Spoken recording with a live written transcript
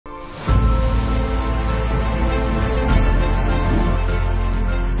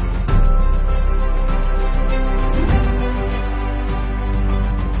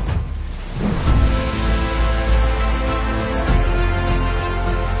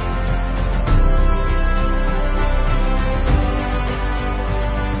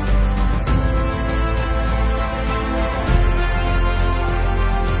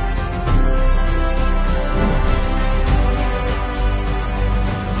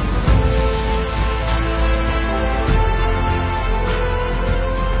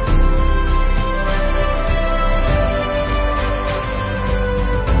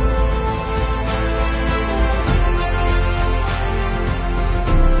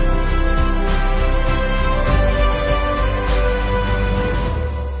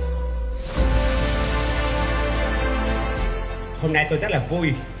nay tôi rất là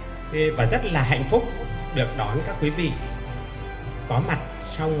vui và rất là hạnh phúc được đón các quý vị có mặt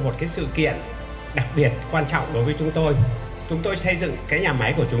trong một cái sự kiện đặc biệt quan trọng đối với chúng tôi. Chúng tôi xây dựng cái nhà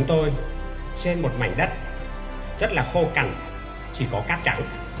máy của chúng tôi trên một mảnh đất rất là khô cằn, chỉ có cát trắng.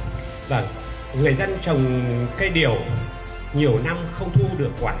 Vâng, người dân trồng cây điều nhiều năm không thu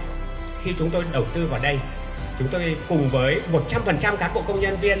được quả. Khi chúng tôi đầu tư vào đây, chúng tôi cùng với 100% cán bộ công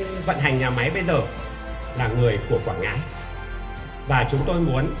nhân viên vận hành nhà máy bây giờ là người của Quảng Ngãi. Và chúng tôi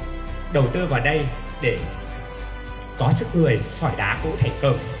muốn đầu tư vào đây để có sức người sỏi đá cũng thành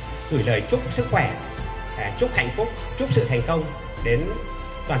cơm, gửi lời chúc sức khỏe, chúc hạnh phúc, chúc sự thành công đến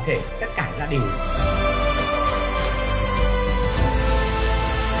toàn thể tất cả gia đình